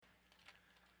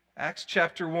Acts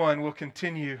chapter 1 will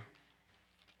continue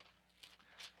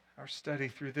our study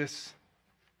through this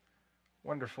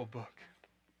wonderful book.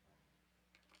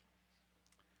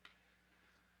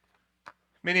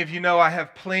 Many of you know I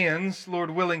have plans,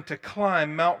 Lord willing, to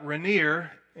climb Mount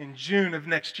Rainier in June of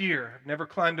next year. I've never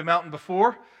climbed a mountain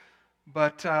before,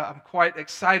 but I'm quite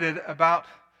excited about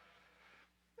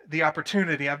the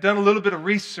opportunity. I've done a little bit of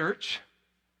research,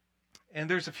 and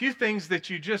there's a few things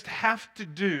that you just have to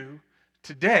do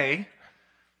today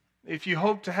if you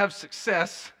hope to have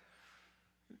success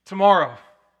tomorrow.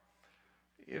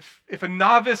 If a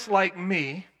novice like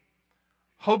me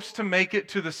hopes to make it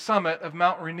to the summit of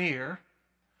Mount Rainier,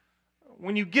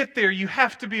 when you get there, you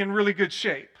have to be in really good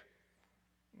shape.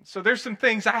 So there's some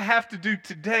things I have to do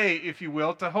today, if you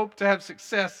will, to hope to have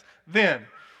success then.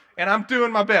 And I'm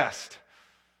doing my best.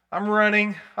 I'm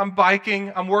running, I'm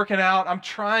biking, I'm working out, I'm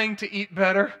trying to eat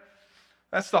better.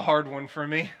 That's the hard one for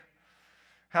me.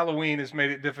 Halloween has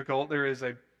made it difficult. There is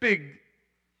a big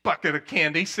bucket of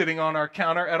candy sitting on our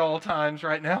counter at all times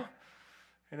right now.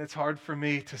 And it's hard for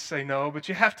me to say no, but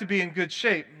you have to be in good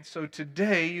shape. And so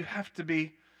today you have to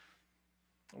be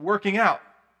working out.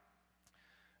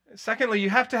 Secondly, you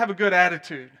have to have a good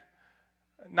attitude.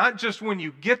 Not just when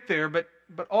you get there, but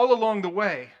all along the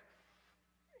way.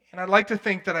 And I'd like to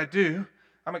think that I do.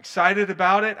 I'm excited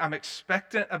about it. I'm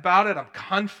expectant about it. I'm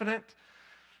confident,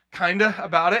 kinda,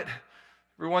 about it.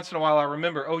 Every once in a while I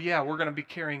remember, oh yeah, we're going to be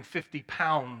carrying 50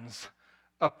 pounds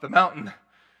up the mountain.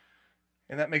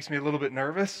 And that makes me a little bit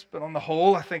nervous. But on the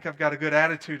whole, I think I've got a good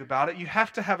attitude about it. You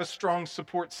have to have a strong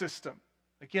support system.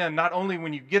 Again, not only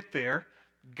when you get there,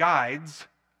 guides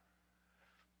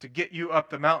to get you up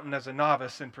the mountain as a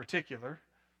novice in particular,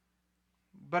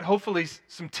 but hopefully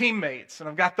some teammates, and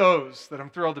I've got those that I'm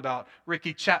thrilled about.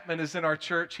 Ricky Chapman is in our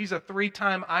church. He's a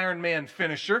 3-time Ironman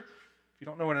finisher. If you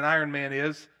don't know what an Ironman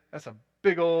is, that's a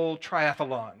big old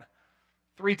triathlon.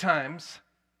 3 times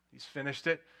he's finished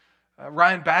it.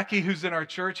 Ryan Backey, who's in our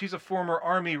church, he's a former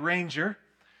Army Ranger.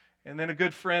 And then a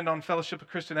good friend on Fellowship of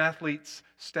Christian Athletes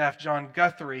staff, John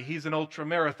Guthrie, he's an ultra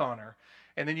marathoner.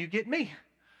 And then you get me,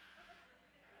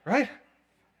 right?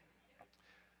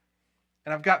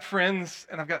 And I've got friends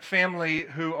and I've got family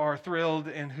who are thrilled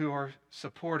and who are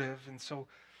supportive. And so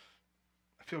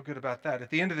I feel good about that. At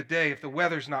the end of the day, if the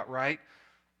weather's not right,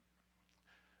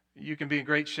 you can be in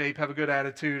great shape, have a good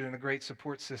attitude and a great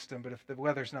support system. But if the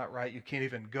weather's not right, you can't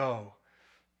even go.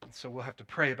 And so we'll have to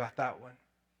pray about that one.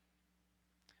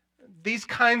 These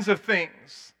kinds of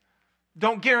things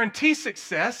don't guarantee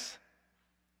success,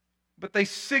 but they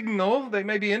signal, they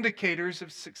may be indicators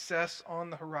of success on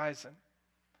the horizon.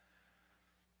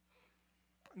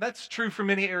 That's true for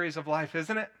many areas of life,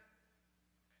 isn't it?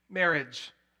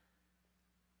 Marriage.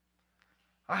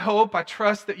 I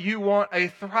trust that you want a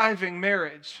thriving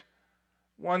marriage,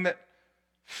 one that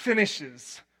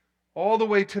finishes all the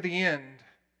way to the end.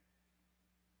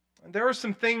 And there are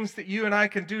some things that you and I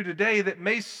can do today that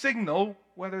may signal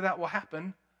whether that will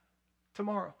happen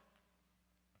tomorrow.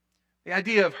 The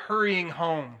idea of hurrying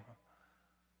home.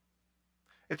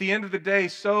 At the end of the day,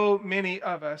 so many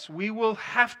of us, we will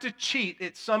have to cheat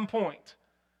at some point.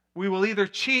 We will either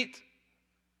cheat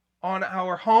on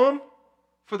our home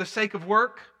for the sake of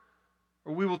work,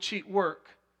 or we will cheat work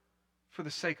for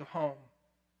the sake of home.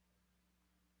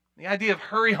 The idea of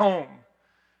hurry home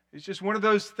is just one of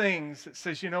those things that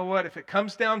says, you know what, if it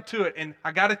comes down to it, and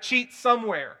I got to cheat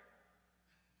somewhere,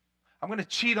 I'm going to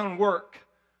cheat on work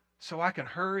so I can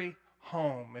hurry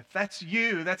home. If that's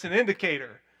you, that's an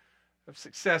indicator of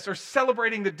success, or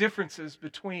celebrating the differences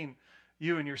between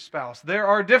you and your spouse. There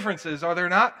are differences, are there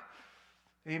not?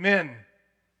 Amen.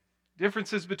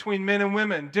 Differences between men and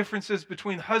women, differences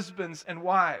between husbands and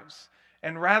wives.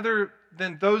 And rather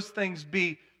than those things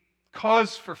be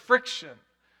cause for friction,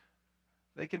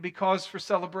 they can be cause for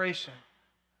celebration.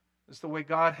 It's the way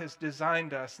God has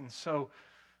designed us. And so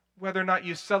whether or not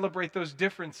you celebrate those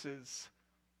differences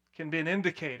can be an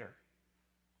indicator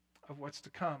of what's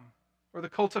to come. Or the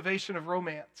cultivation of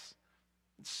romance.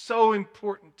 It's so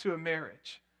important to a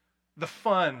marriage. The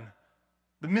fun,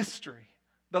 the mystery,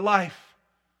 the life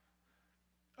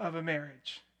of a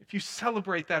marriage. If you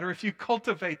celebrate that or if you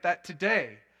cultivate that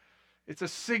today, it's a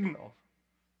signal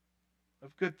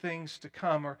of good things to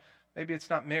come. Or maybe it's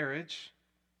not marriage.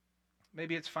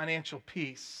 Maybe it's financial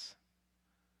peace.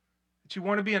 That you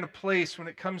want to be in a place when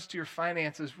it comes to your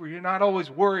finances where you're not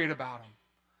always worried about them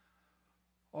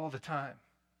all the time.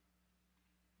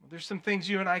 Well, there's some things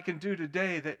you and I can do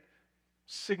today that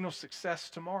signal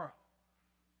success tomorrow.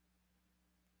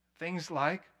 Things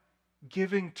like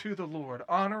giving to the Lord,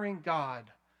 honoring God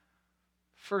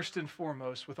first and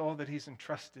foremost with all that He's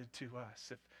entrusted to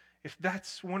us. if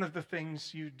that's one of the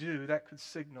things you do, that could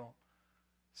signal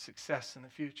success in the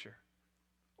future.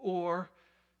 Or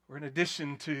in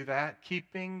addition to that,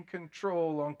 keeping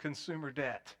control on consumer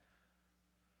debt.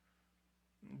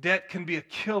 Debt can be a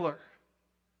killer.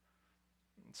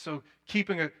 So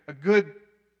keeping a good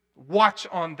watch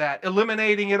on that,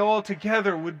 eliminating it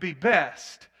altogether would be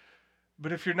best.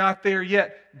 But if you're not there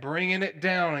yet, bringing it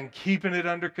down and keeping it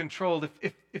under control.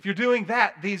 If you're doing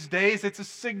that these days, it's a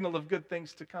signal of good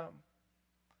things to come.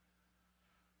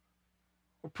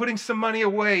 Or putting some money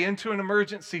away into an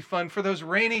emergency fund for those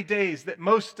rainy days that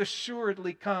most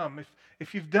assuredly come.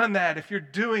 If you've done that, if you're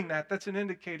doing that, that's an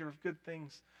indicator of good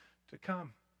things to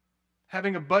come.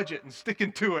 Having a budget and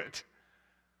sticking to it.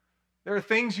 There are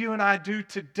things you and I do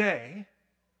today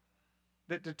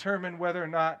that determine whether or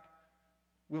not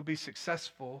we'll be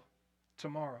successful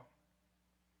tomorrow.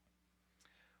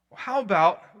 Well, how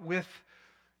about with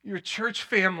your church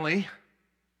family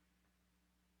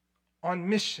on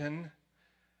mission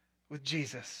with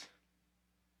Jesus?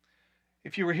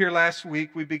 If you were here last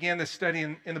week, we began this study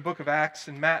in the book of Acts,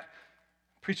 and Matt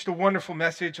preached a wonderful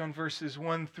message on verses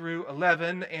 1 through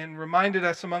 11 and reminded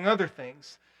us, among other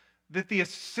things, that the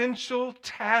essential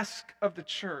task of the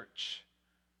church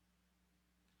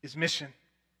is mission.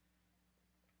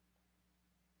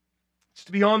 It's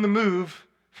to be on the move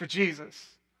for Jesus,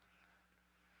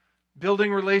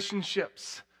 building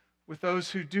relationships with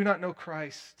those who do not know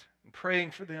Christ, and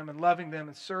praying for them and loving them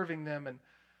and serving them, and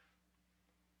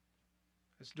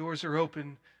as doors are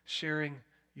open, sharing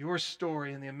your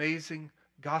story and the amazing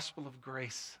gospel of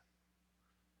grace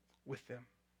with them.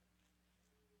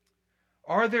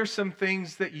 Are there some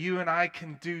things that you and I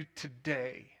can do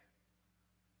today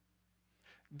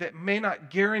that may not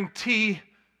guarantee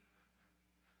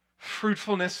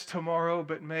fruitfulness tomorrow,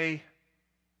 but may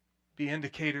be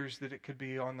indicators that it could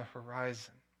be on the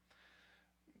horizon?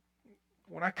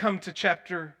 When I come to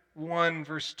chapter 1,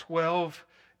 verse 12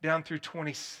 down through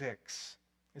 26,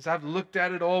 as I've looked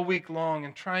at it all week long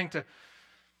and trying to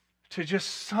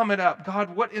just sum it up,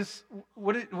 God, what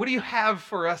do you have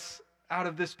for us out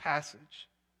of this passage?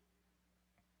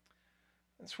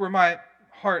 That's where my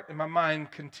heart and my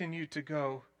mind continue to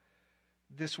go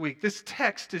this week. This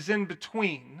text is in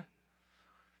between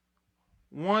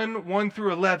 1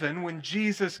 through 11, when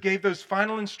Jesus gave those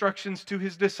final instructions to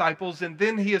his disciples, and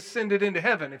then he ascended into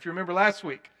heaven. If you remember last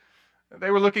week,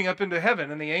 they were looking up into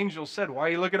heaven, and the angel said, "Why are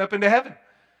you looking up into heaven?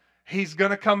 He's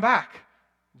going to come back,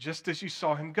 just as you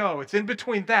saw him go." It's in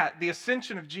between that, the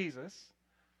ascension of Jesus,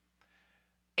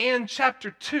 and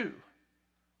chapter 2,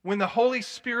 when the Holy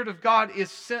Spirit of God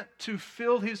is sent to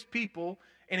fill his people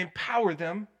and empower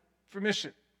them for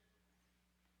mission.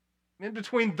 In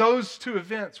between those two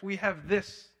events, we have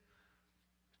this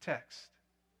text.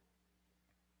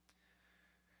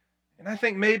 And I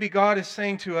think maybe God is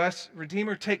saying to us,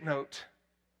 Redeemer, take note.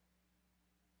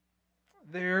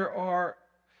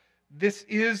 This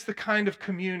is the kind of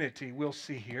community we'll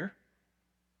see here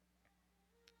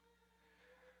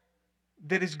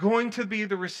that is going to be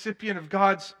the recipient of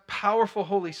God's powerful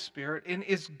Holy Spirit and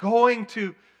is going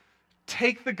to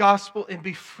take the gospel and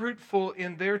be fruitful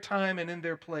in their time and in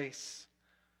their place.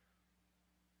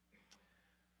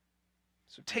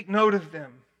 So take note of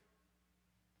them.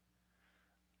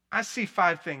 I see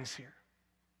 5 things here.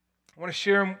 I want to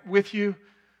share them with you.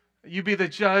 You be the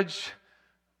judge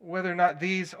whether or not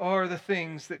these are the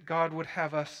things that God would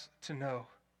have us to know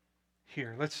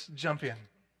here. Let's jump in.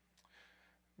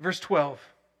 Verse 12.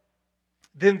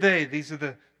 Then these are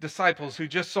the disciples who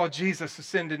just saw Jesus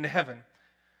ascend into heaven.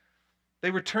 They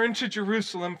returned to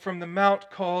Jerusalem from the mount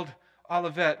called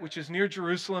Olivet, which is near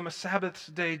Jerusalem, a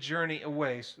Sabbath day journey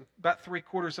away, so about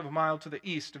 3/4 of a mile to the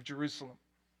east of Jerusalem.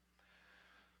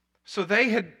 So they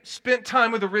had spent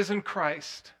time with the risen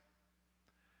Christ.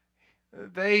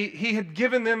 He had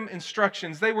given them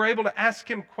instructions. They were able to ask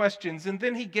him questions, and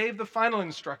then he gave the final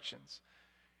instructions.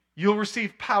 You'll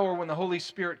receive power when the Holy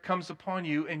Spirit comes upon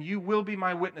you, and you will be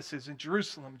my witnesses in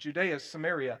Jerusalem, Judea,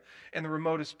 Samaria, and the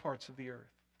remotest parts of the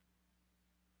earth.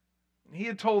 And he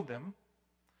had told them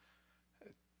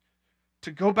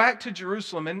to go back to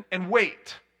Jerusalem and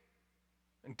wait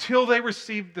until they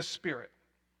received the Spirit.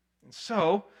 And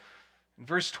so, in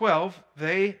verse 12,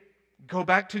 they go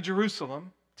back to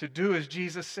Jerusalem to do as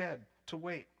Jesus said, to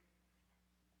wait.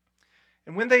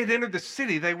 And when they had entered the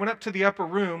city, they went up to the upper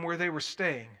room where they were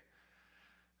staying.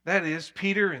 That is,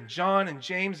 Peter and John and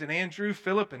James and Andrew,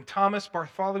 Philip and Thomas,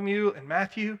 Bartholomew and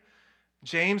Matthew,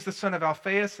 James the son of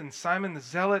Alphaeus and Simon the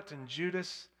Zealot, and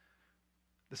Judas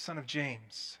the son of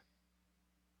James.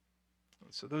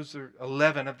 So those are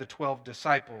 11 of the 12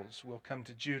 disciples. We'll come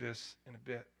to Judas in a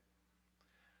bit.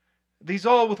 These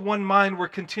all with one mind were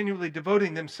continually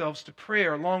devoting themselves to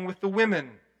prayer, along with the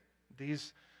women.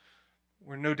 These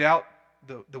were no doubt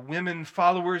the women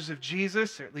followers of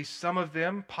Jesus, or at least some of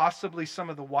them, possibly some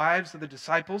of the wives of the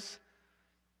disciples.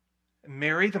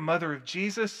 Mary, the mother of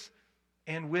Jesus,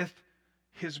 and with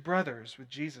his brothers, with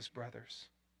Jesus' brothers.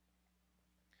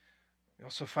 We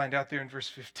also find out there in verse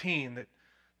 15 that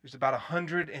there's about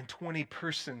 120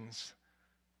 persons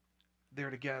there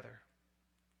together.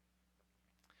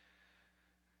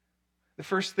 The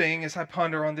first thing as I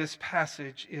ponder on this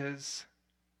passage is,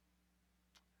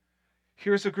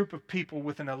 here's a group of people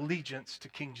with an allegiance to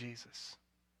King Jesus.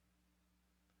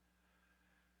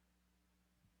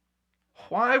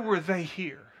 Why were they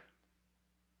here?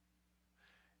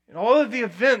 And all of the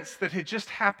events that had just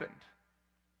happened,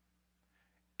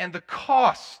 and the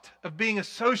cost of being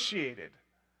associated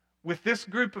with this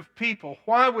group of people,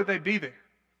 why would they be there?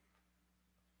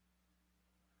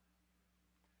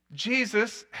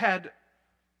 Jesus had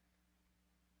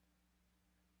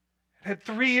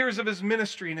 3 years of his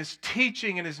ministry and his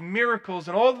teaching and his miracles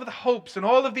and all of the hopes and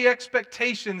all of the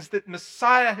expectations that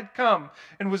Messiah had come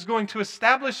and was going to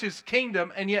establish his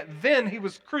kingdom, and yet then he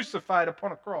was crucified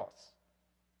upon a cross.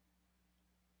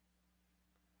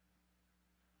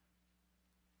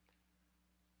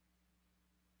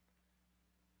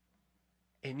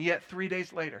 And yet 3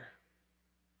 days later,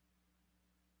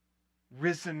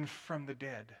 risen from the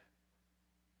dead.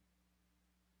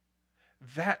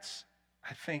 That's,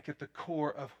 I think, at the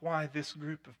core of why this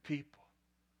group of people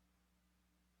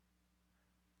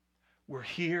were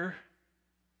here,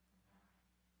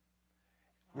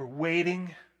 were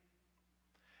waiting,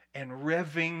 and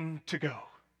revving to go.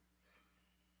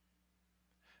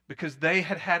 Because they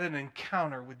had had an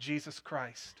encounter with Jesus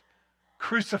Christ,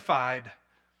 crucified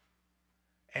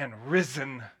and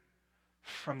risen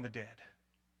from the dead.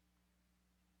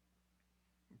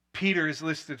 Peter is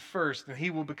listed first, and he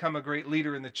will become a great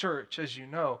leader in the church, as you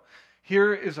know.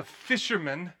 Here is a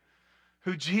fisherman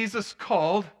who Jesus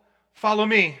called, "Follow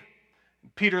me."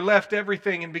 Peter left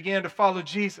everything and began to follow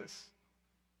Jesus,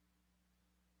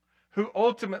 who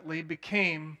ultimately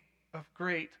became a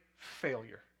great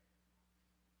failure.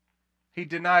 He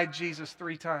denied Jesus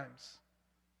 3 times.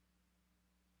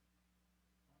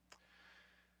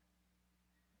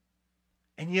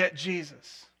 And yet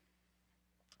Jesus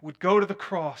would go to the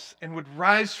cross and would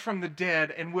rise from the dead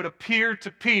and would appear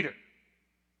to Peter.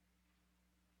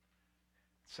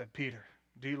 Said, "Peter,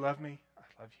 do you love me? I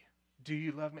love you. Do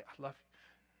you love me? I love you.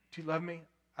 Do you love me?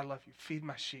 I love you. Feed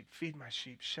my sheep,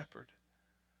 shepherd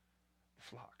the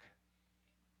flock."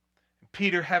 And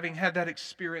Peter, having had that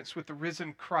experience with the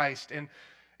risen Christ and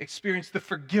experienced the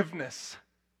forgiveness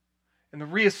and the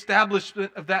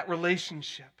reestablishment of that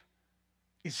relationship,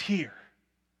 is here.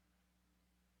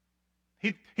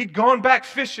 He'd gone back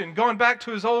fishing, gone back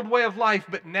to his old way of life,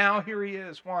 but now here he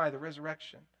is. Why? The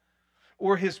resurrection.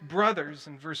 Or his brothers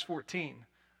in verse 14.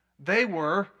 They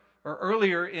were, or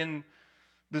earlier in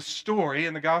the story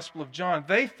in the Gospel of John,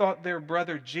 they thought their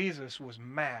brother Jesus was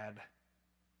mad,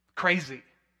 crazy.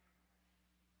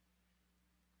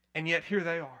 And yet here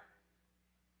they are.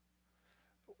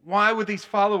 Why would these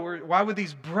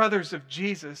brothers of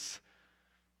Jesus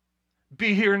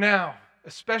be here now?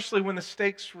 Especially when the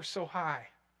stakes were so high.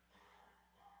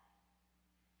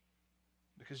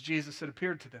 Because Jesus had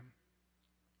appeared to them.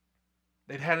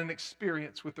 They'd had an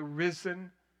experience with the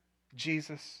risen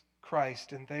Jesus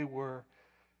Christ, and they were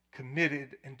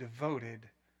committed and devoted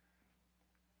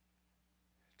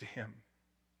to him.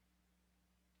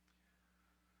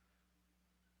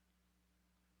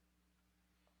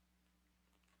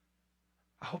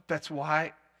 I hope that's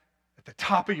why at the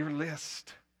top of your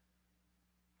list,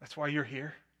 that's why you're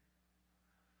here.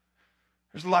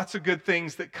 There's lots of good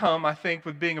things that come, I think,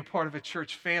 with being a part of a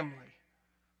church family.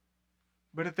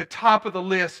 But at the top of the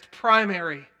list,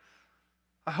 primary,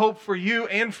 I hope for you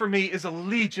and for me, is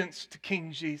allegiance to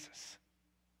King Jesus,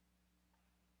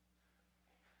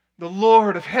 the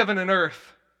Lord of heaven and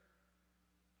earth,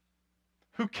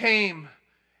 who came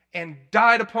and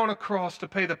died upon a cross to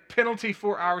pay the penalty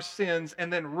for our sins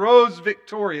and then rose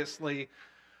victoriously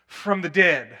from the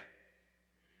dead,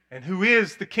 and who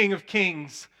is the King of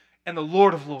Kings and the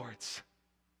Lord of Lords.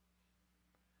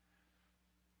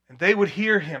 And they would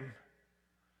hear him,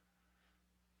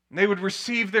 and they would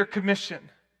receive their commission.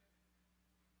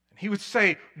 And he would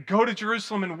say, "Go to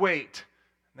Jerusalem and wait."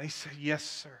 And they said, "Yes,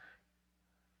 sir."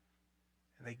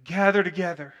 And they gather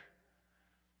together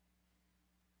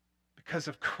because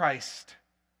of Christ,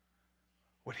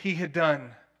 what he had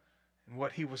done and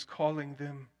what he was calling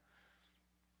them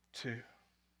to.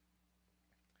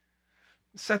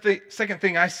 Second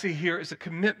thing I see here is a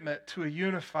commitment to a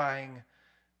unifying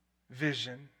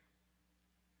vision.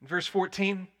 In verse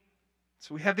 14,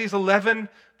 so we have these 11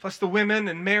 plus the women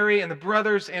and Mary and the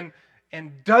brothers and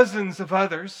dozens of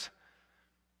others.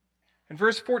 And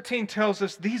verse 14 tells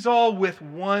us these all with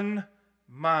one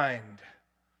mind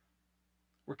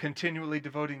were continually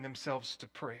devoting themselves to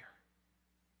prayer.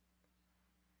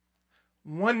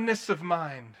 Oneness of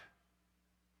mind.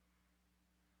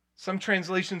 Some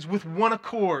translations, with one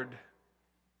accord.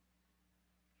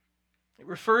 It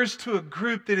refers to a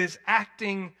group that is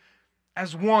acting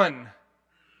as one.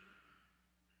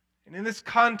 And in this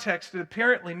context, it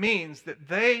apparently means that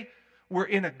they were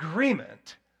in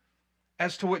agreement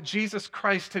as to what Jesus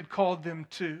Christ had called them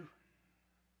to.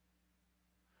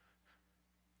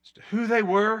 As to who they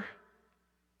were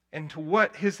and to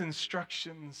what his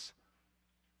instructions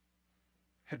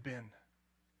had been.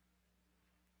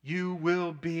 You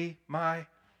will be my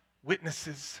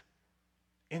witnesses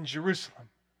in Jerusalem,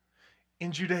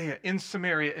 in Judea, in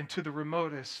Samaria, and to the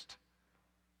remotest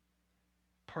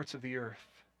parts of the earth.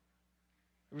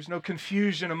 There was no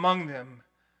confusion among them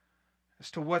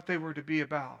as to what they were to be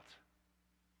about.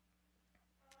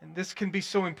 And this can be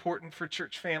so important for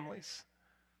church families.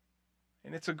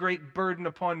 And it's a great burden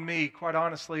upon me, quite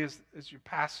honestly, as your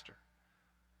pastor.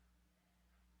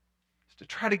 To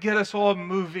try to get us all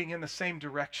moving in the same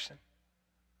direction.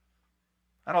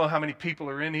 I don't know how many people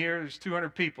are in here. There's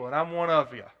 200 people, and I'm one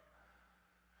of you.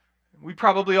 We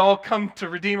probably all come to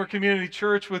Redeemer Community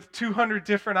Church with 200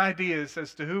 different ideas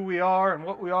as to who we are and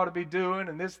what we ought to be doing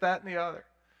and this, that, and the other.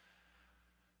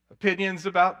 Opinions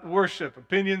about worship,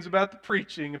 opinions about the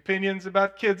preaching, opinions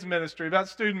about kids ministry, about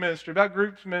student ministry, about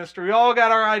groups ministry. We all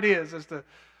got our ideas as to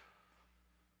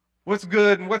what's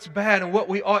good and what's bad and what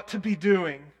we ought to be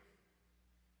doing.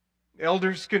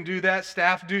 Elders can do that,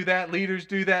 staff do that, leaders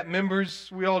do that, members,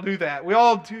 we all do that. We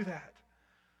all do that.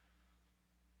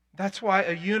 That's why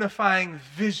a unifying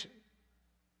vision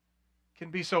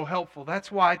can be so helpful.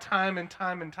 That's why time and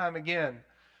time and time again,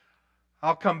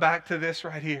 I'll come back to this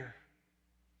right here.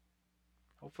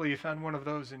 Hopefully you found one of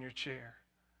those in your chair.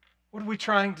 What are we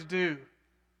trying to do?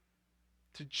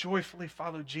 To joyfully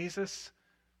follow Jesus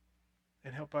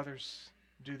and help others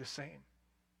do the same.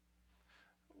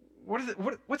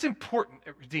 What's important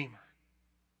at Redeemer?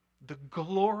 The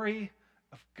glory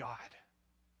of God.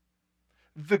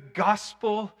 The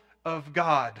gospel of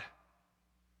God.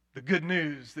 The good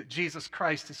news that Jesus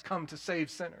Christ has come to save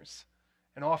sinners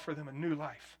and offer them a new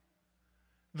life.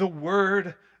 The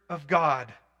Word of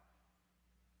God.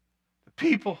 The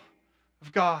people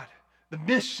of God. The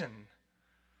mission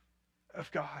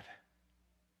of God.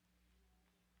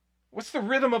 What's the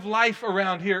rhythm of life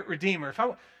around here at Redeemer?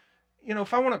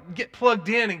 If I want to get plugged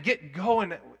in and get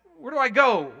going, where do I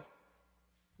go?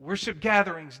 Worship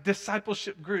gatherings,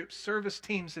 discipleship groups, service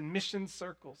teams, and mission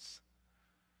circles.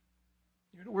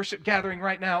 You're in a worship gathering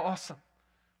right now, awesome.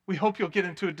 We hope you'll get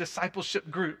into a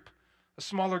discipleship group, a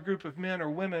smaller group of men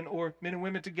or women or men and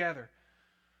women together,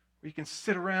 where you can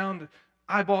sit around,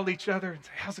 eyeball each other, and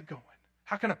say, how's it going?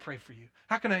 How can I pray for you?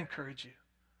 How can I encourage you?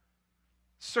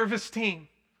 Service team.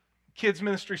 Kids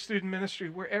ministry, student ministry,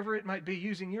 wherever it might be,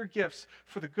 using your gifts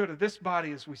for the good of this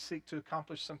body as we seek to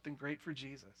accomplish something great for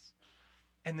Jesus.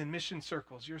 And then mission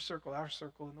circles, your circle, our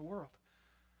circle in the world.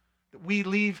 That we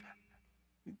leave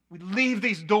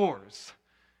these doors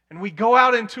and we go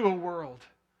out into a world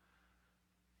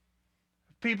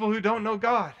of people who don't know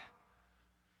God.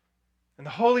 And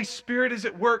the Holy Spirit is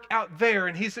at work out there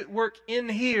and He's at work in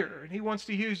here. And He wants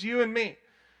to use you and me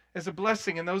as a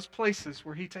blessing in those places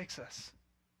where He takes us.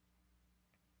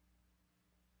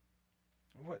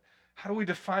 How do we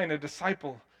define a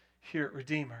disciple here at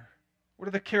Redeemer? What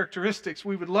are the characteristics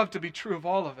we would love to be true of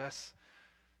all of us?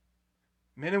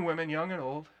 Men and women, young and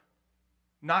old,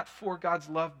 not for God's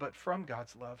love, but from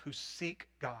God's love, who seek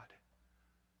God.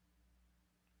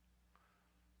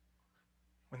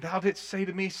 When thou didst say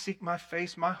to me, seek my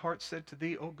face, my heart said to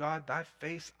thee, O God, thy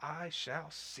face I shall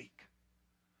seek.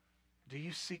 Do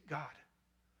you seek God?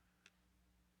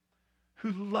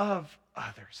 Who love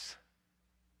others.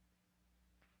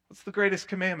 What's the greatest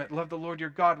commandment? Love the Lord your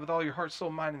God with all your heart, soul,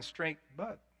 mind, and strength.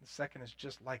 But the second is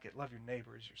just like it. Love your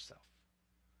neighbor as yourself.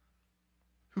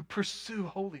 Who pursue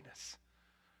holiness.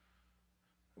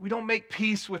 We don't make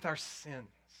peace with our sins.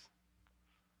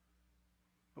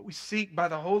 But we seek by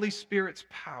the Holy Spirit's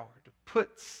power to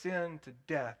put sin to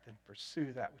death and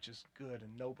pursue that which is good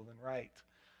and noble and right.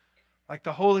 Like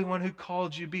the Holy One who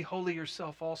called you, be holy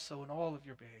yourself also in all of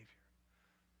your behavior.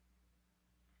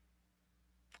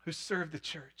 Who serve the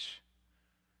church.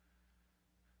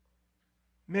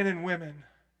 Men and women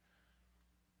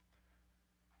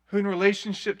who in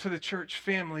relationship to the church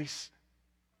families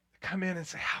come in and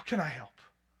say, how can I help?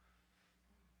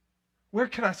 Where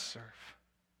can I serve?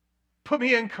 Put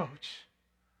me in, coach.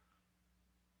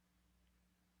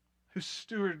 Who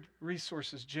steward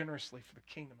resources generously for the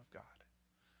kingdom of God.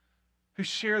 Who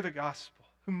share the gospel.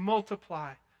 Who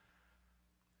multiply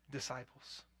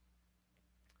disciples.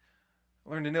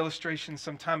 I learned an illustration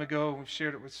some time ago. We've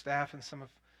shared it with staff and some of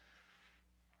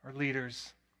our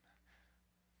leaders.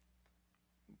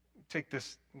 Take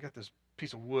this, you got this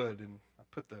piece of wood, and I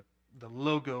put the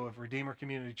logo of Redeemer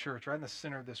Community Church right in the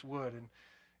center of this wood. And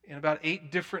in about 8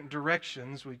 different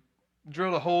directions, we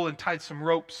drilled a hole and tied some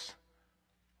ropes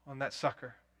on that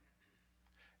sucker.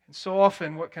 And so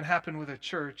often what can happen with a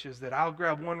church is that I'll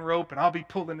grab one rope and I'll be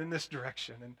pulling in this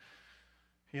direction.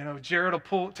 And Jared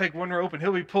will take one rope and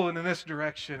he'll be pulling in this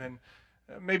direction. And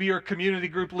maybe you're a community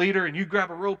group leader and you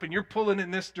grab a rope and you're pulling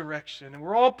in this direction. And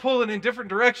we're all pulling in different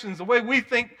directions the way we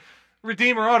think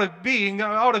Redeemer ought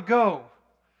to go.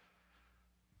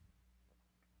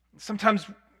 Sometimes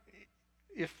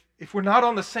if we're not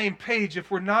on the same page,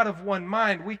 if we're not of one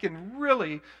mind, we can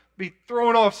really be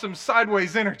throwing off some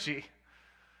sideways energy.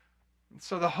 And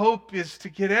so the hope is to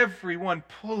get everyone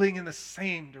pulling in the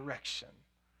same direction.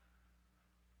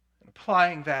 And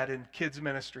applying that in kids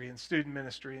ministry and student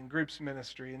ministry and groups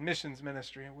ministry and missions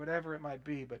ministry and whatever it might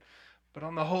be. But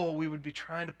on the whole, we would be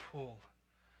trying to pull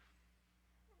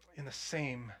in the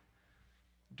same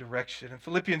direction. In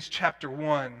Philippians chapter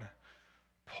 1,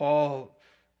 Paul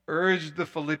urged the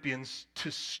Philippians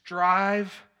to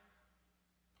strive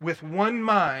with one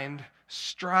mind,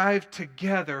 strive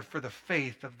together for the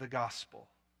faith of the gospel.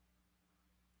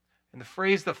 And the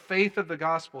phrase, the faith of the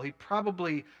gospel, it's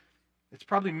probably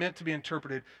meant to be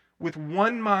interpreted with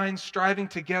one mind striving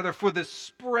together for the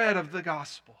spread of the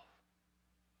gospel.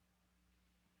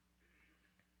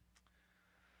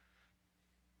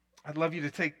 I'd love you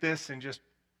to take this and just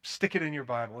stick it in your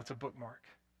Bible. It's a bookmark.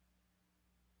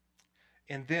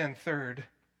 And then third,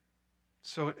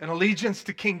 so an allegiance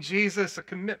to King Jesus, a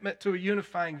commitment to a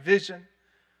unifying vision.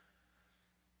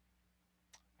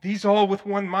 These all with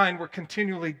one mind were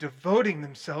continually devoting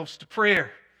themselves to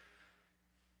prayer.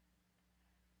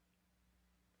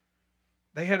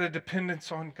 They had a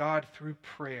dependence on God through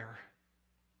prayer.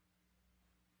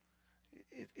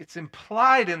 It's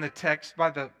implied in the text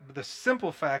by the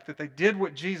simple fact that they did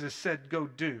what Jesus said go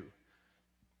do.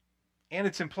 And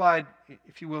it's implied,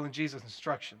 if you will, in Jesus'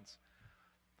 instructions.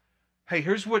 Hey,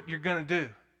 here's what you're going to do.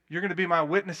 You're going to be my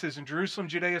witnesses in Jerusalem,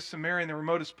 Judea, Samaria, and the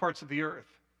remotest parts of the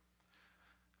earth.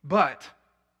 But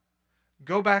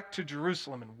go back to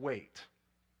Jerusalem and wait.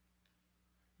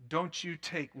 Don't you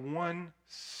take one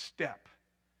step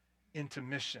into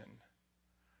mission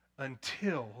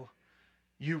until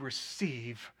you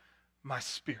receive my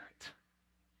Spirit.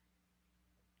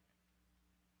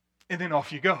 And then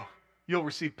off you go. You'll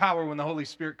receive power when the Holy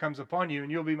Spirit comes upon you,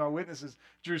 and you'll be my witnesses,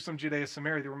 Jerusalem, Judea,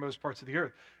 Samaria, the remote parts of the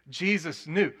earth. Jesus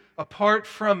knew, apart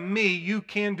from me, you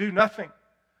can do nothing.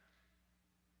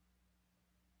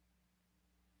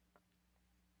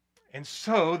 And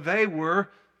so they were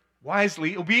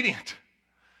wisely obedient.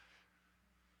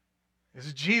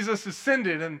 As Jesus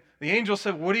ascended, and the angel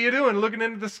said, what are you doing looking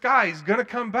into the sky? He's going to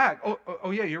come back.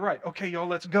 Oh yeah, you're right. Okay, y'all,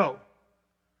 let's go.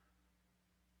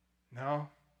 No.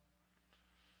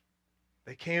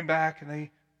 They came back and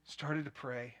they started to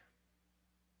pray.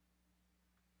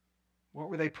 What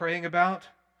were they praying about?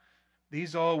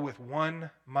 These all with one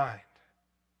mind.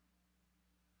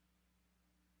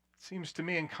 It seems to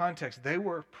me in context, they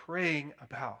were praying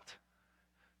about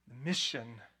the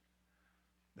mission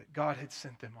that God had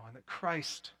sent them on, that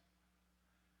Christ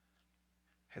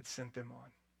had sent them on.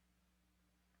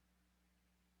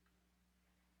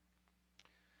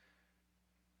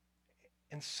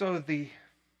 And so the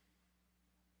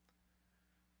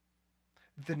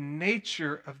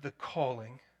nature of the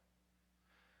calling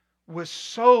was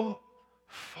so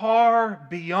far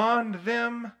beyond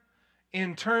them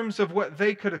in terms of what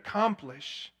they could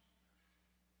accomplish.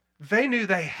 They knew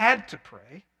they had to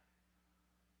pray.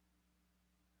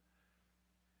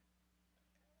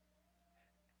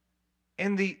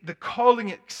 And the calling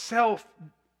itself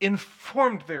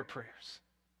informed their prayers.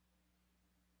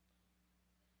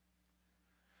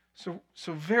 So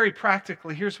very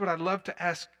practically, here's what I'd love to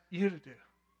ask you to do.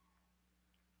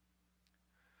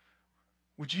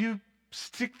 Would you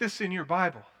stick this in your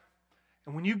Bible?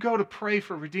 And when you go to pray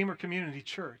for Redeemer Community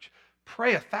Church,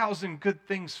 pray 1,000 good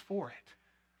things for it.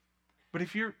 But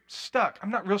if you're stuck,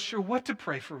 I'm not real sure what to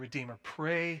pray for Redeemer,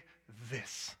 pray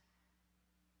this.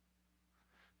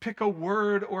 Pick a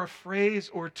word or a phrase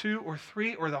or 2 or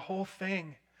 3 or the whole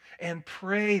thing and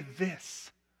pray this.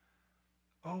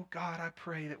 Oh God, I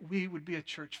pray that we would be a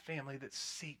church family that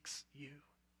seeks you.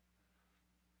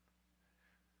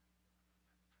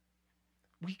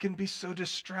 We can be so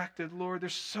distracted, Lord.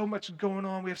 There's so much going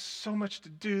on. We have so much to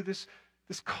do. This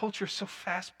culture is so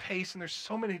fast-paced, and there's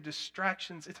so many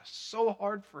distractions. It's so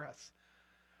hard for us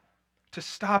to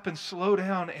stop and slow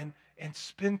down and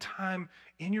spend time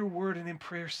in your word and in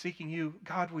prayer seeking you.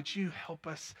 God, would you help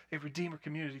us at Redeemer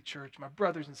Community Church, my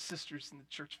brothers and sisters in the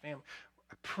church family?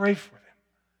 I pray for them.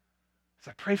 As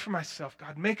I pray for myself,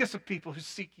 God, make us a people who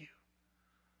seek you.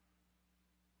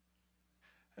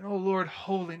 And oh Lord,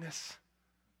 holiness.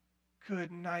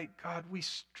 Good night, God. We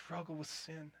struggle with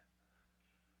sin.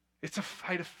 It's a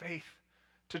fight of faith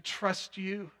to trust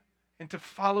you and to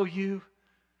follow you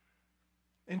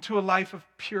into a life of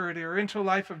purity, or into a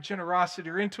life of generosity,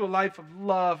 or into a life of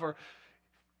love, or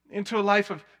into a life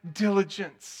of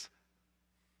diligence.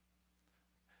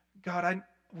 God,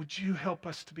 would you help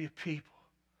us to be a people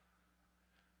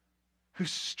who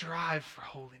strive for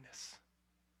holiness?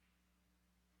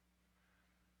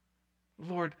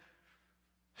 Lord,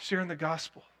 sharing the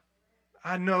gospel.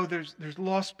 I know there's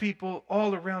lost people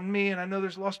all around me, and I know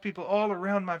there's lost people all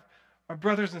around my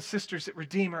brothers and sisters at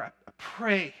Redeemer. I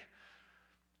pray,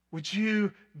 would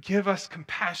you give us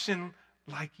compassion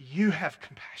like you have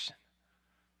compassion?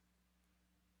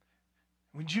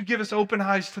 Would you give us open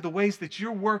eyes to the ways that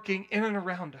you're working in and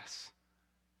around us?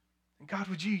 And God,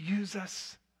 would you use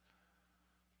us?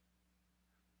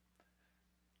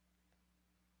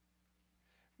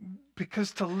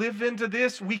 Because to live into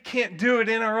this, we can't do it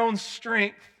in our own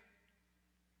strength.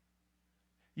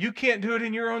 You can't do it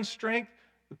in your own strength.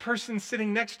 The person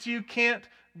sitting next to you can't.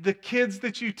 The kids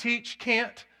that you teach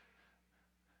can't.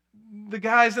 The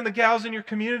guys and the gals in your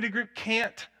community group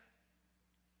can't.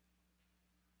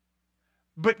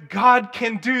 But God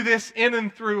can do this in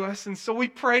and through us, and so we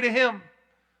pray to Him.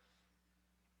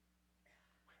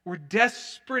 We're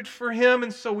desperate for Him,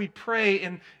 and so we pray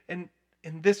in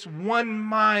this one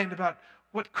mind about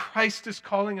what Christ is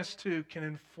calling us to can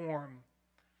inform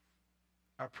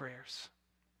our prayers.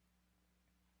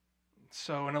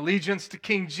 So an allegiance to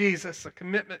King Jesus, a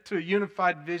commitment to a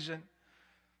unified vision,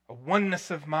 a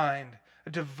oneness of mind, a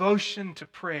devotion to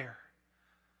prayer.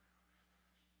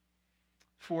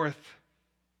 Fourth,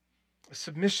 a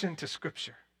submission to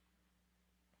Scripture.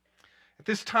 At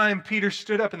this time, Peter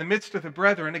stood up in the midst of the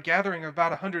brethren, a gathering of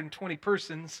about 120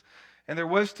 persons, and there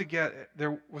was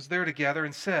there together,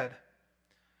 and said,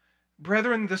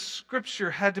 "Brethren, the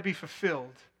Scripture had to be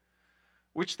fulfilled,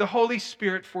 which the Holy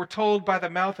Spirit foretold by the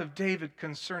mouth of David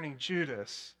concerning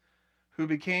Judas, who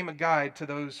became a guide to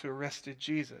those who arrested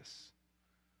Jesus.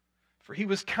 For he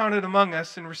was counted among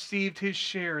us and received his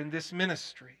share in this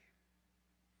ministry."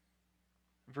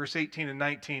 Verse 18 and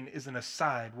 19 is an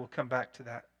aside. We'll come back to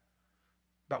that,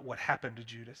 about what happened to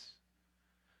Judas.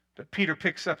 But Peter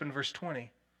picks up in verse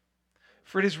 20.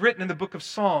 "For it is written in the book of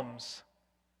Psalms,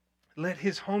 let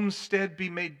his homestead be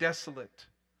made desolate,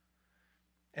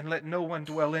 and let no one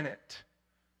dwell in it.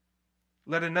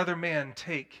 Let another man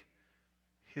take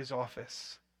his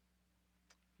office."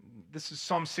 This is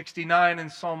Psalm 69 and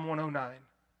Psalm 109.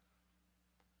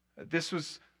 This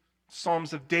was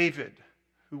Psalms of David,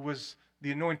 who was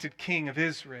the anointed king of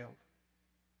Israel,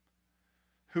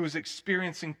 who was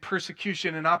experiencing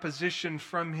persecution and opposition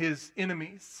from his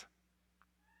enemies.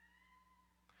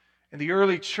 And the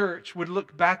early church would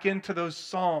look back into those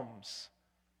Psalms,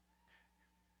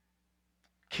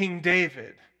 King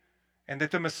David, and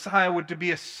that the Messiah would to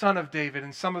be a son of David.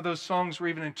 And some of those songs were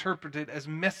even interpreted as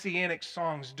messianic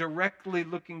songs, directly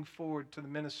looking forward to the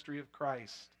ministry of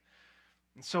Christ.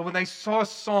 And so when they saw a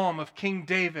psalm of King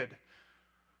David,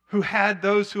 who had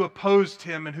those who opposed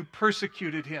him and who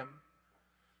persecuted him,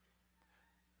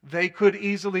 they could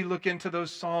easily look into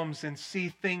those psalms and see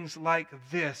things like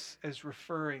this as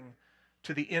referring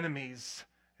to the enemies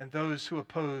and those who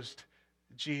opposed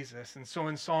Jesus. And so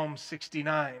in Psalm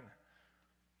 69,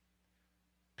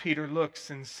 Peter looks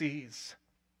and sees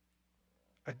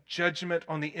a judgment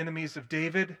on the enemies of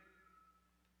David,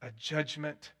 a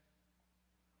judgment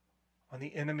on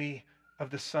the enemy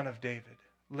of the Son of David.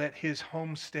 Let his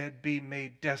homestead be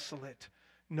made desolate,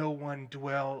 no one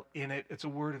dwell in it. It's a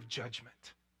word of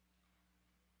judgment.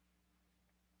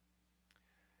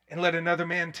 And let another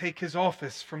man take his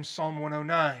office, from Psalm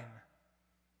 109.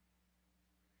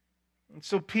 And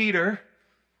so Peter,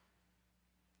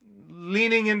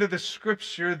 leaning into the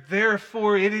Scripture,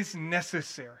 therefore it is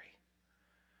necessary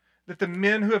that the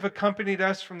men who have accompanied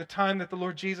us from the time that the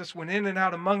Lord Jesus went in and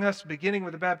out among us, beginning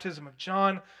with the baptism of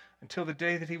John, until the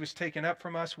day that he was taken up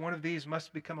from us, one of these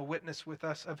must become a witness with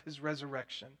us of his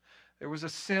resurrection. There was a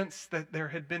sense that there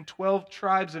had been 12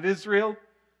 tribes of Israel,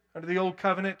 Under the old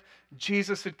covenant,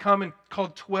 Jesus had come and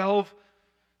called 12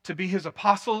 to be his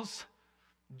apostles.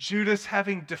 Judas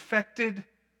having defected,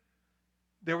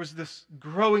 there was this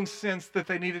growing sense that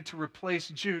they needed to replace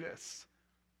Judas.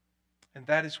 And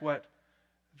that is what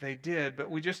they did. But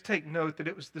we just take note that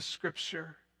it was the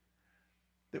Scripture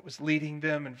that was leading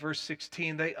them. In verse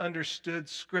 16, they understood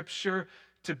Scripture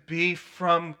to be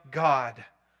from God.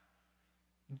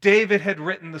 David had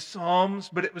written the Psalms,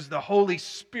 but it was the Holy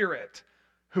Spirit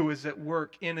who was at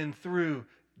work in and through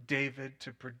David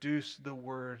to produce the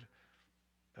Word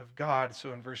of God.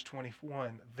 So in verse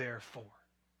 21, therefore.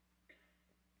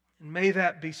 And may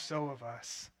that be so of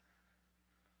us.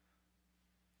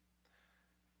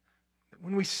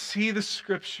 When we see the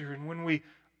Scripture and when we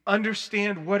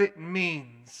understand what it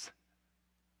means,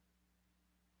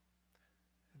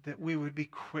 that we would be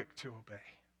quick to obey.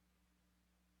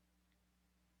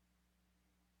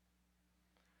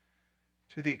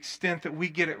 To the extent that we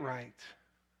get it right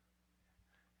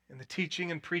in the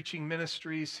teaching and preaching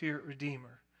ministries here at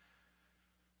Redeemer,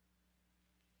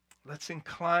 let's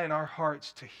incline our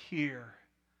hearts to hear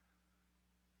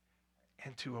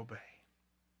and to obey.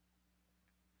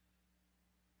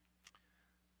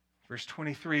 Verse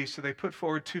 23, so they put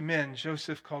forward 2 men,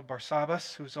 Joseph called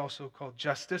Barsabbas, who is also called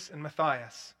Justus, and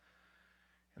Matthias.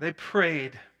 And they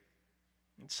prayed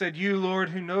and said, you, Lord,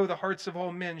 who know the hearts of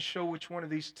all men, show which one of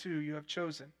these 2 you have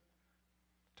chosen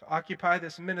to occupy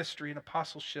this ministry and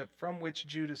apostleship from which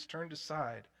Judas turned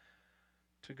aside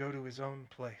to go to his own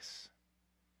place.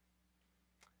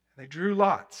 And they drew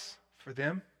lots for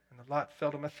them, and the lot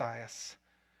fell to Matthias,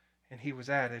 and he was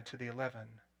added to the 11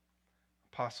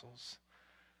 apostles.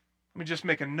 Let me just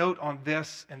make a note on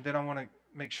this, and then I want to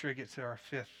make sure I get to our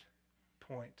 5th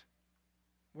point.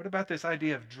 What about this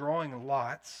idea of drawing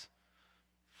lots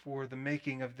for the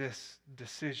making of this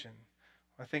decision?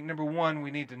 I think, number one,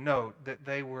 we need to note that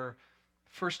they were,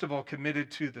 first of all, committed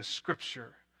to the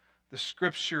Scripture. The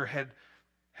Scripture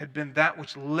had been that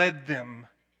which led them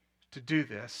to do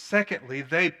this. Secondly,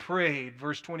 they prayed,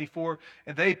 verse 24,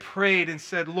 and they prayed and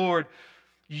said, Lord,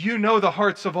 you know the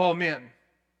hearts of all men.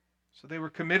 So they were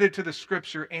committed to the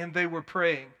Scripture and they were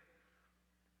praying.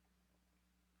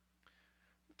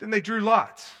 Then they drew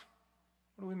lots.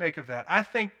 What do we make of that? I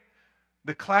think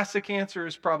the classic answer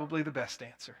is probably the best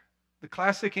answer. The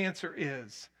classic answer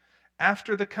is,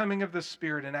 after the coming of the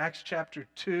Spirit in Acts chapter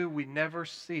 2, we never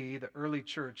see the early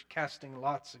church casting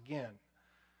lots again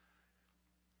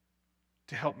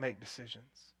to help make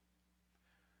decisions.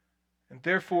 And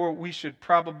therefore, we should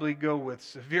probably go with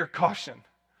severe caution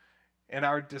in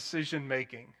our decision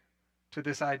making to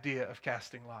this idea of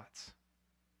casting lots.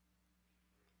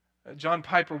 John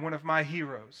Piper, one of my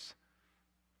heroes,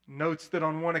 notes that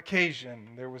on one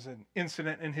occasion there was an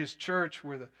incident in his church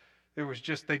where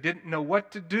they didn't know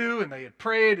what to do, and they had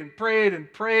prayed and prayed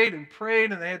and prayed and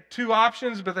prayed, and they had 2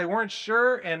 options, but they weren't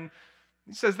sure, and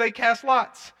he says they cast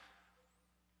lots.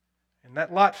 And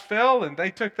that lot fell, and they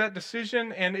took that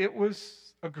decision, and it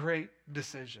was a great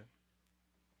decision.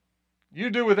 You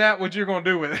do with that what you're going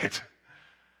to do with it.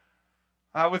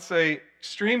 I would say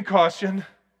extreme caution,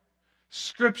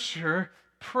 Scripture,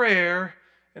 prayer,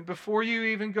 and before you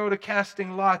even go to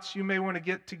casting lots, you may want to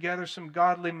get together some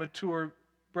godly, mature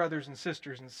brothers and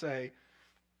sisters and say,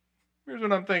 here's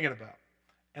what I'm thinking about.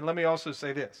 And let me also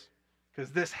say this,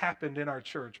 because this happened in our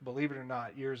church, believe it or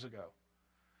not, years ago.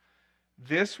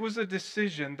 This was a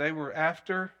decision they were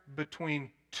after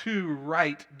between 2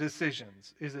 right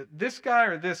decisions. Is it this guy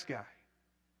or this guy?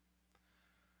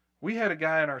 We had a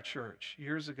guy in our church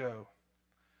years ago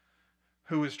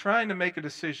who was trying to make a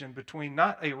decision between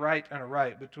not a right and a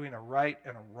right, between a right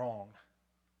and a wrong.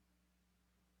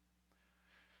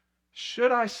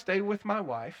 Should I stay with my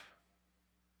wife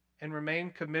and remain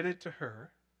committed to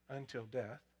her until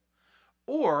death?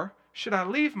 Or should I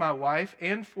leave my wife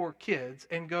and 4 kids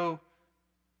and go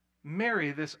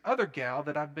marry this other gal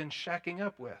that I've been shacking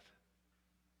up with?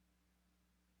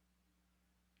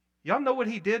 Y'all know what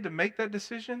he did to make that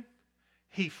decision?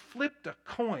 He flipped a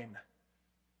coin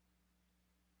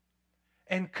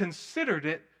and considered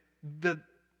it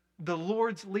the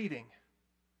Lord's leading.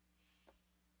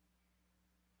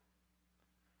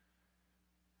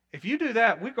 If you do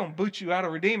that, we're going to boot you out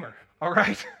of Redeemer, all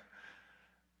right?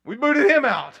 We booted him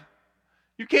out.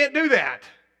 You can't do that.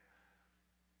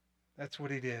 That's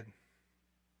what he did.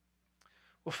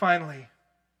 Well, finally,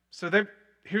 so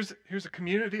here's a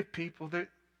community of people that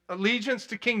allegiance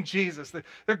to King Jesus.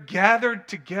 They're gathered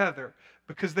together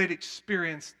because they'd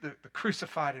experienced the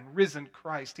crucified and risen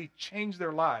Christ. He changed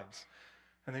their lives,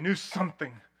 and they knew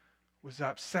something was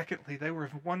up. Secondly, they were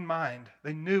of one mind.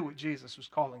 They knew what Jesus was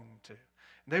calling them to.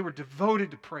 They were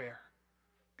devoted to prayer.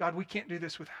 God, we can't do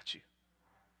this without you.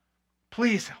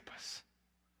 Please help us.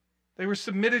 They were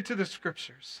submitted to the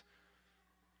Scriptures.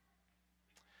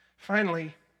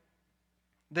 Finally,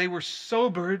 they were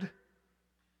sobered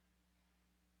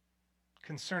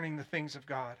concerning the things of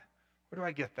God. Where do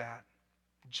I get that?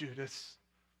 Judas.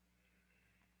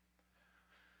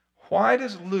 Why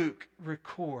does Luke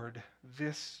record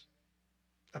this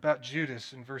about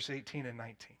Judas in verse 18 and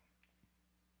 19?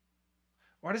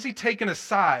 Why does he take an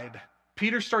aside?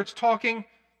 Peter starts talking,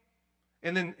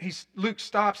 and then Luke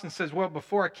stops and says, well,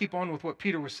 before I keep on with what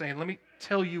Peter was saying, let me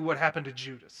tell you what happened to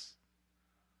Judas.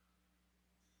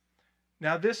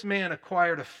 Now this man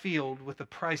acquired a field with the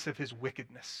price of his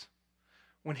wickedness.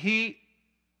 When he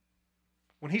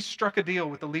struck a deal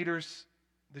with the leaders,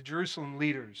 the Jerusalem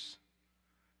leaders,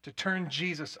 to turn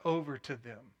Jesus over to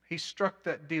them, he struck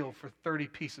that deal for 30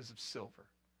 pieces of silver.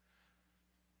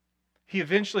 He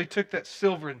eventually took that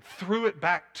silver and threw it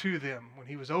back to them when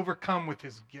he was overcome with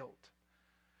his guilt.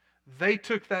 They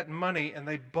took that money and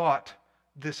they bought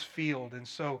this field. And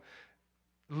so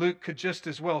Luke could just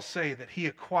as well say that he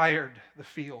acquired the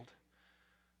field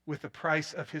with the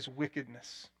price of his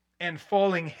wickedness. And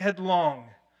falling headlong,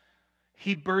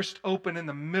 he burst open in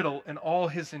the middle and all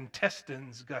his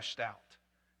intestines gushed out.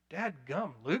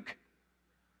 Dadgum, Luke.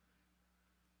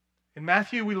 In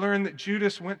Matthew, we learn that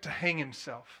Judas went to hang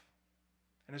himself.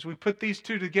 And as we put these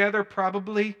two together,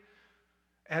 probably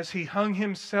as he hung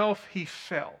himself, he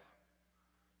fell.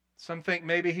 Some think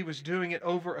maybe he was doing it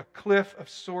over a cliff of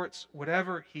sorts.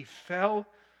 Whatever, he fell.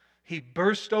 He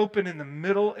burst open in the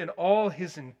middle and all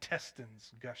his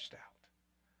intestines gushed out.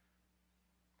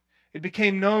 It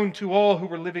became known to all who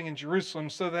were living in Jerusalem,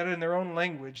 so that in their own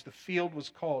language the field was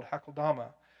called Hakeldama,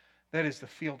 that is, the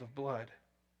field of blood.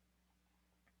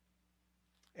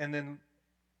 And then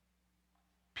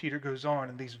Peter goes on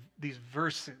in these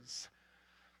verses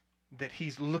that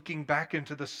he's looking back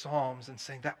into the Psalms and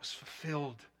saying that was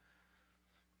fulfilled.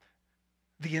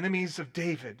 The enemies of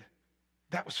David,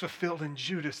 that was fulfilled in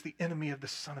Judas, the enemy of the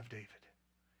Son of David.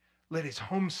 Let his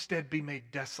homestead be made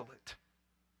desolate.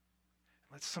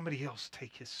 Let somebody else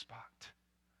take his spot.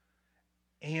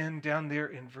 And down there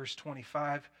in verse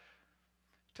 25,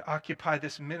 to occupy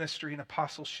this ministry and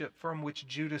apostleship from which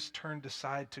Judas turned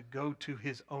aside to go to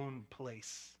his own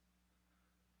place.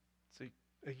 It's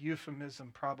a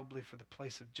euphemism probably for the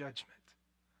place of judgment.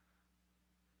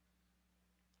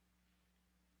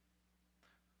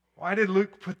 Why did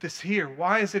Luke put this here?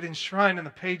 Why is it enshrined in the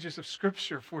pages of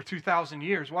Scripture for 2,000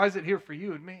 years? Why is it here for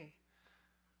you and me?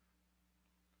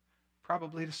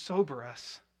 Probably to sober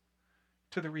us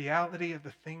to the reality of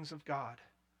the things of God.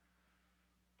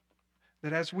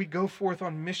 That as we go forth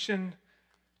on mission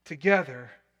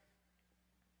together,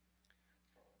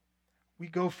 we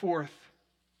go forth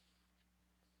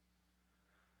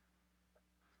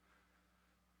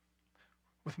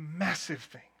with massive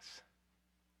things,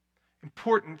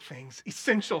 important things,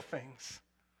 essential things.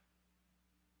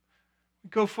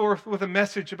 We go forth with a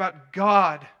message about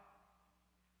God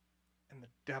and the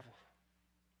devil,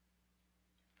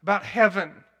 about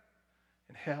heaven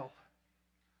and hell,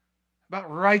 about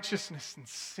righteousness and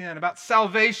sin, about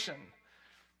salvation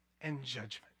and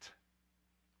judgment.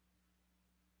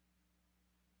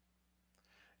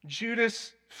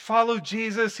 Judas followed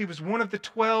Jesus. He was one of the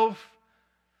 12.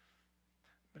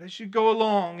 But as you go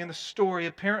along in the story,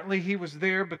 apparently he was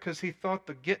there because he thought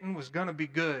the getting was going to be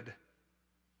good.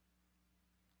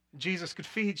 Jesus could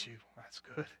feed you. That's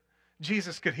good.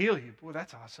 Jesus could heal you. Boy,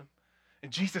 that's awesome.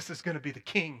 And Jesus is going to be the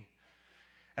king.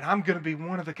 And I'm going to be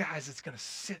one of the guys that's going to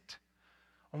sit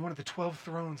on one of the 12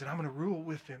 thrones and I'm going to rule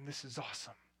with him. This is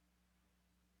awesome.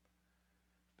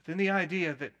 But then the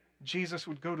idea that Jesus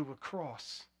would go to a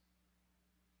cross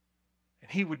and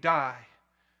he would die,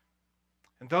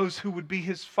 and those who would be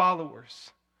his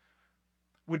followers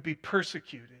would be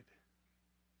persecuted,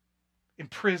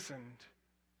 imprisoned,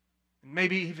 and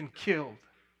maybe even killed.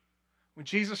 When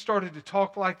Jesus started to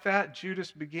talk like that,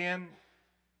 Judas began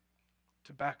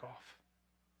to back off.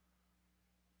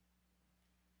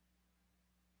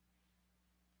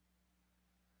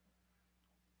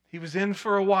 He was in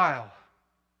for a while.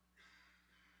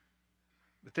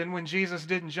 But then when Jesus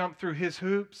didn't jump through his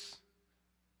hoops,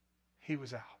 he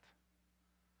was out.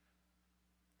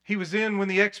 He was in when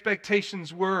the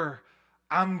expectations were,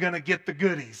 I'm going to get the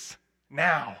goodies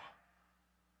now.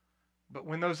 But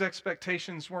when those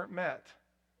expectations weren't met,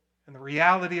 and the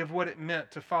reality of what it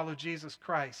meant to follow Jesus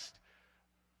Christ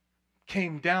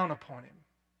came down upon him,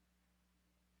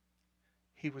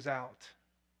 he was out.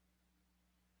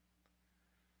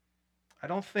 I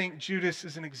don't think Judas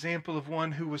is an example of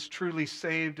one who was truly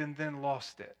saved and then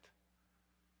lost it.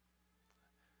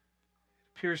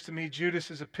 It appears to me Judas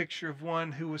is a picture of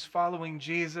one who was following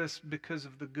Jesus because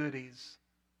of the goodies.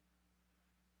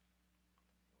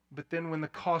 But then when the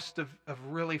cost of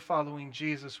really following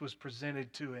Jesus was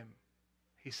presented to him,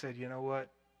 he said, you know what?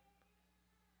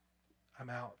 I'm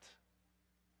out.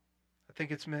 I think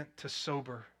it's meant to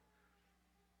sober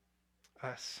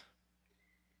us.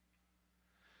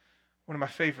 One of my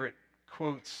favorite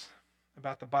quotes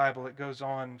about the Bible, it goes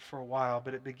on for a while,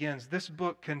 but it begins, this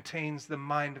book contains the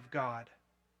mind of God,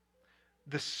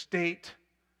 the state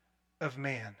of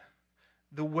man,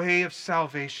 the way of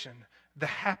salvation, the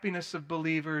happiness of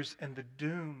believers, and the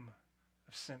doom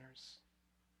of sinners.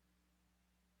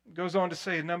 It goes on to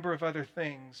say a number of other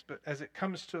things, but as it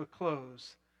comes to a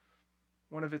close,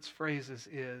 one of its phrases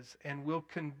is, and will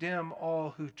condemn all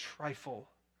who trifle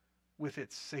with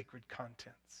its sacred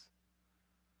contents.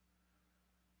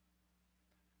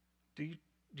 Do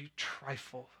you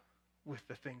trifle with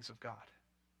the things of God?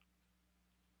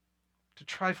 To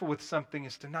trifle with something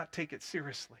is to not take it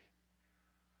seriously.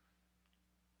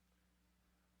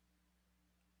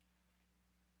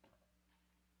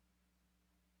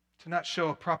 To not show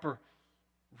a proper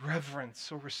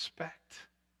reverence or respect.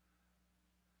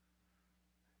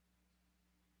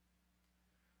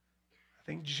 I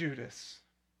think Judas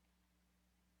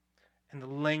and the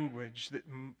language that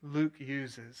Luke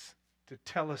uses to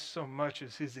tell us so much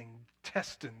as his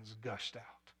intestines gushed out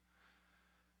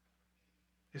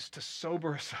is to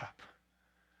sober us up,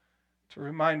 to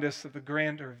remind us of the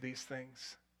grandeur of these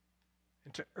things,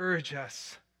 and to urge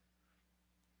us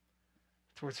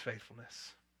towards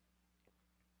faithfulness.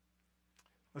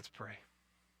 Let's pray.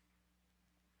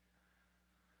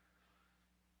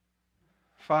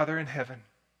 Father in heaven,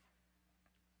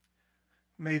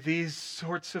 may these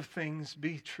sorts of things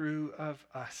be true of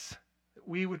us. That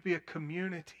we would be a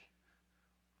community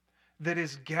that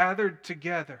is gathered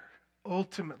together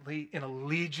ultimately in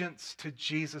allegiance to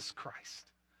Jesus Christ,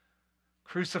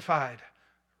 crucified,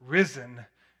 risen,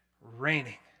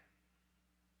 reigning,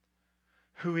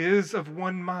 who is of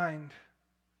one mind,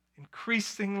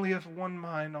 increasingly of one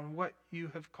mind on what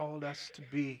you have called us to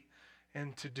be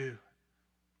and to do,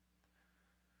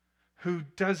 who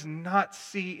does not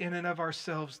see in and of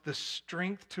ourselves the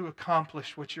strength to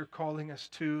accomplish what you're calling us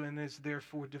to and is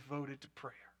therefore devoted to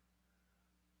prayer,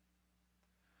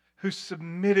 who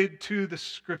submitted to the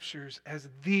Scriptures as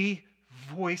the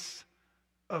voice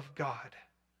of God,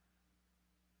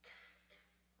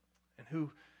 and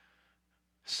who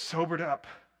sobered up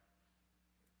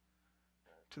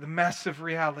to the massive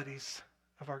realities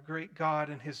of our great God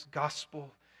and His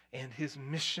gospel and His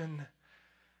mission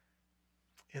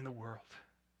in the world.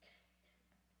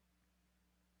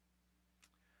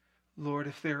 Lord,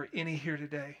 if there are any here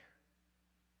today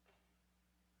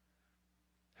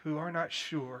who are not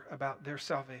sure about their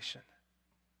salvation,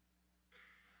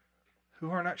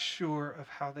 who are not sure of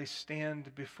how they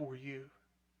stand before you,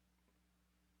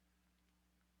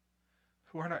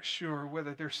 who are not sure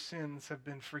whether their sins have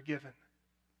been forgiven,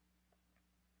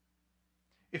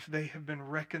 if they have been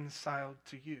reconciled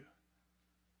to you,